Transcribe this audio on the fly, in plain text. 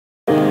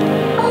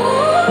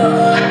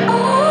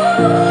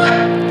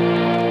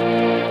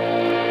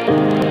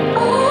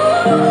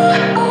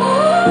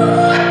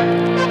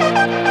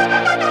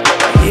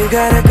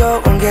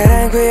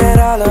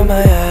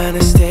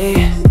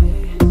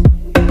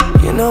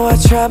know I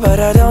try, but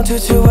I don't do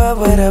too well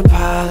with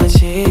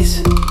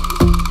apologies.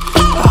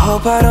 I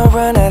hope I don't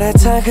run out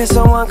of time, could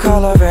someone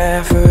call a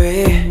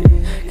referee?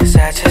 Cause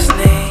I just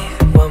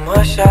need one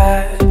more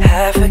shot,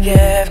 have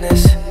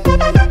forgiveness.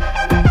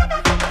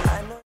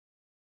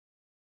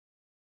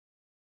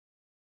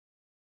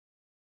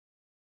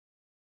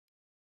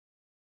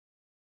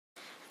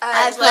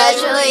 I pledge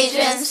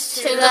allegiance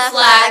to the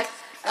flag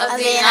of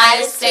the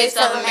United States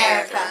of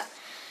America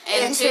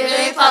and to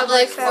the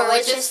republic for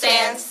which it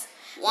stands,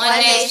 one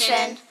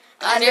nation,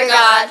 under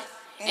God,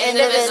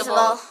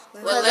 indivisible,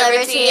 with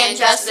liberty and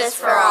justice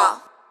for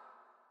all.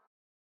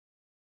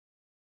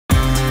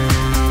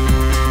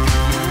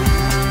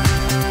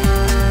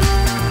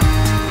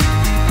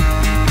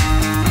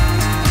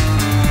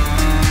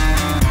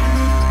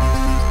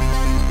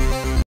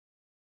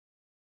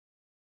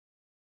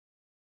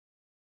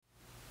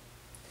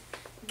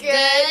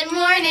 Good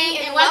morning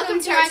and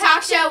welcome to our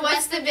talk show,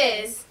 What's the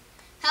Biz?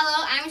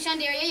 Hello, I'm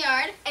Shandaria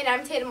Yard. And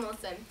I'm Tatum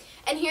Wilson.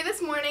 And here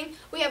this morning,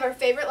 we have our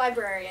favorite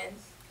librarian,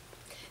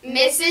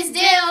 Mrs.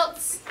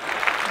 Diltz.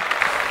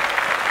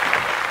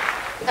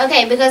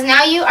 Okay, because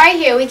now you are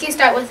here, we can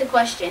start with the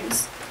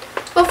questions.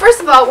 Well, first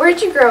of all, where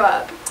did you grow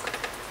up?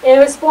 I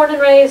was born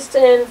and raised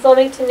in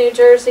Flemington, New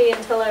Jersey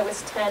until I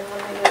was 10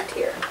 when we moved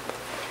here.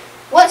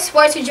 What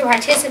sports did you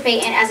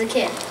participate in as a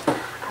kid?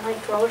 I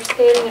liked roller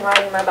skating and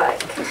riding my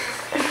bike.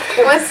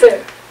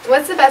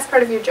 What's the best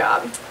part of your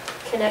job?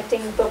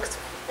 Connecting books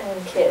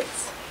and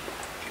kids.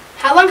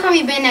 How long have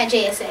you been at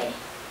JSA?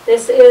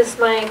 This is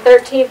my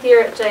 13th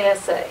year at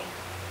JSA.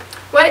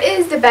 What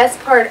is the best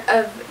part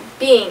of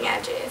being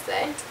at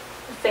JSA?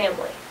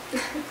 Family.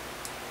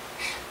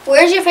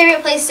 Where's your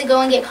favorite place to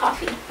go and get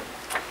coffee?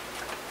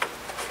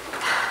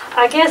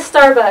 I guess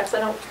Starbucks. I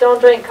don't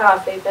drink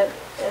coffee, but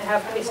it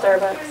have to be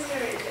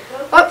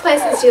Starbucks. What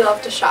places do you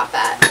love to shop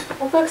at?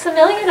 Well, Books A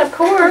Million, of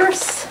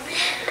course.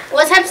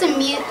 What type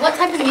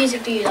of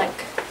music do you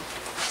like?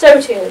 Show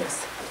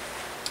tunes.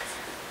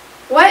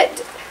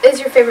 What is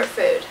your favorite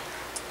food?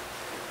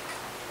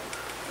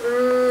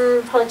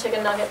 Probably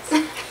chicken nuggets.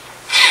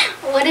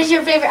 What is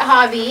your favorite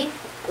hobby?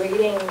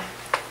 Reading.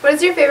 What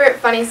is your favorite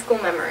funny school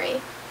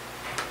memory?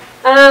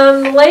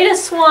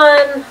 Latest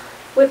one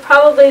would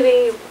probably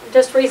be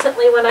just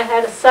recently when I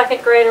had a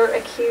second grader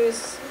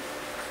accuse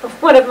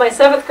one of my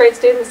 7th grade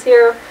students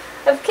here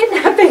of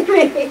kidnapping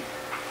me.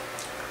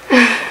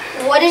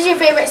 What is your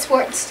favorite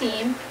sports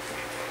team?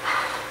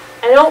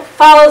 I don't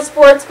follow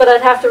sports, but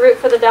I'd have to root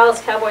for the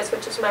Dallas Cowboys,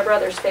 which is my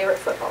brother's favorite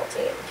football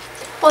team.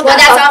 Well,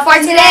 that's all for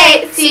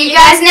today. See you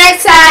guys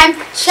next time.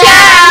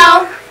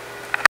 Ciao!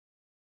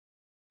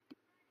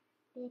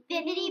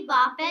 Bippity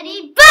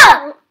boppity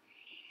boo!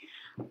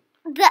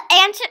 The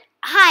answer.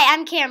 Hi,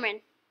 I'm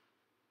Cameron.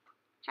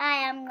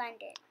 Hi, I'm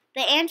London.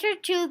 The answer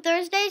to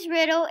Thursday's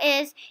riddle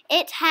is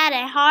it had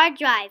a hard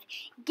drive.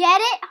 Get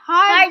it?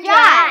 Hard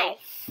drive.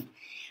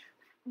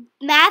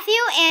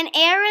 Matthew and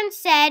Aaron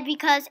said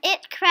because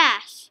it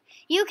crashed.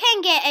 You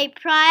can get a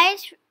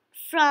prize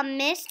from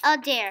Miss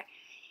Adair.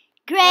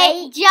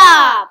 Great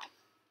job!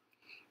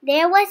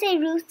 There was a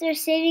rooster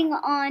sitting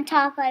on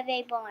top of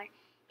a barn.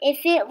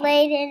 If it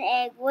laid an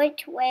egg,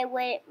 which way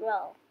would it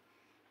roll?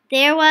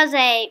 There was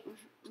a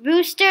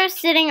rooster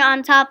sitting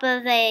on top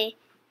of a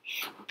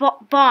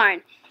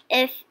barn.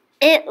 If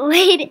it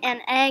laid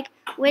an egg,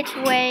 which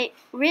way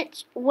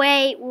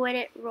would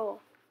it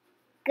roll?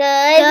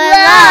 Good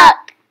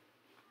luck!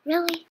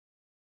 Really?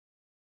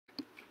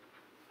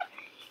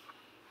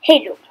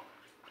 Hello.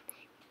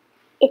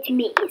 It's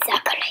me,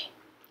 Zachary.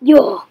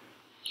 Your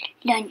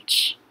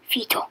lunch,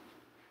 Vito.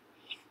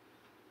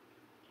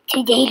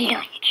 Today's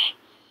lunch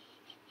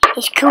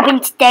is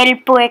Cuban-style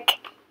pork,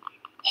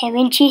 ham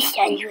and cheese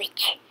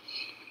sandwich,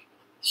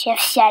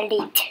 chef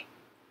salad.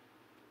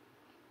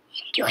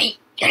 Enjoy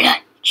your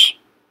lunch.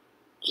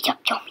 Eat up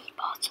your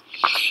meatballs.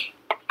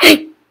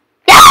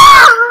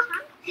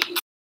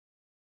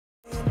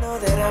 You know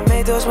that I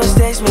made those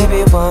mistakes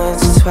maybe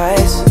once or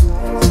twice.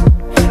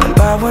 And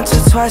by once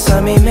or twice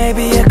I mean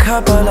maybe a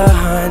couple of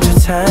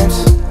 100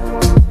 times.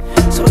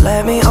 So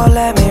let me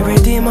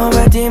redeem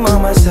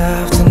on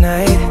myself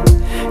tonight.